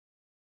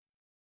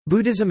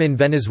Buddhism in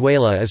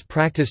Venezuela is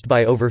practiced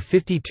by over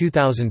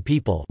 52,000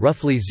 people,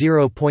 roughly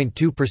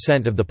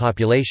 0.2% of the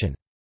population.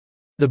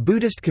 The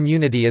Buddhist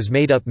community is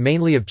made up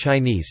mainly of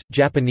Chinese,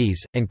 Japanese,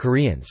 and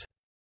Koreans.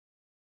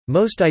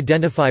 Most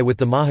identify with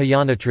the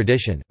Mahayana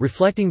tradition,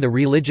 reflecting the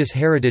religious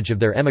heritage of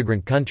their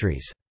emigrant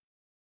countries.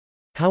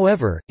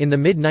 However, in the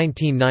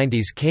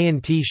mid-1990s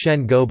K&T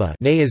Shen Goba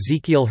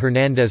Ezequiel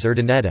Hernandez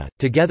Urdaneta,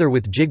 together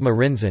with Jigme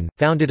Rinzin,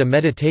 founded a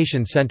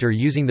meditation center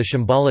using the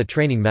Shambhala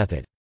training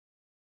method.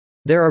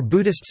 There are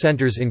Buddhist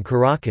centers in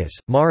Caracas,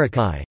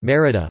 Maracay,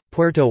 Mérida,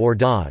 Puerto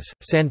Ordaz,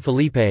 San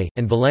Felipe,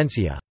 and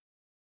Valencia.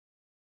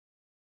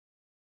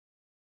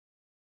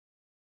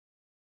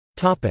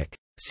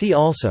 See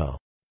also: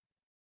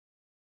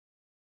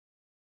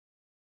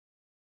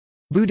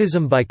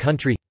 Buddhism by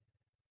country.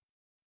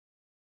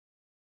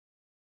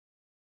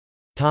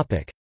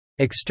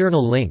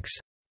 External links: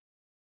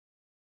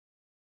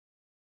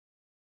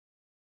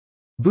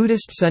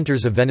 Buddhist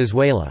centers of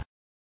Venezuela.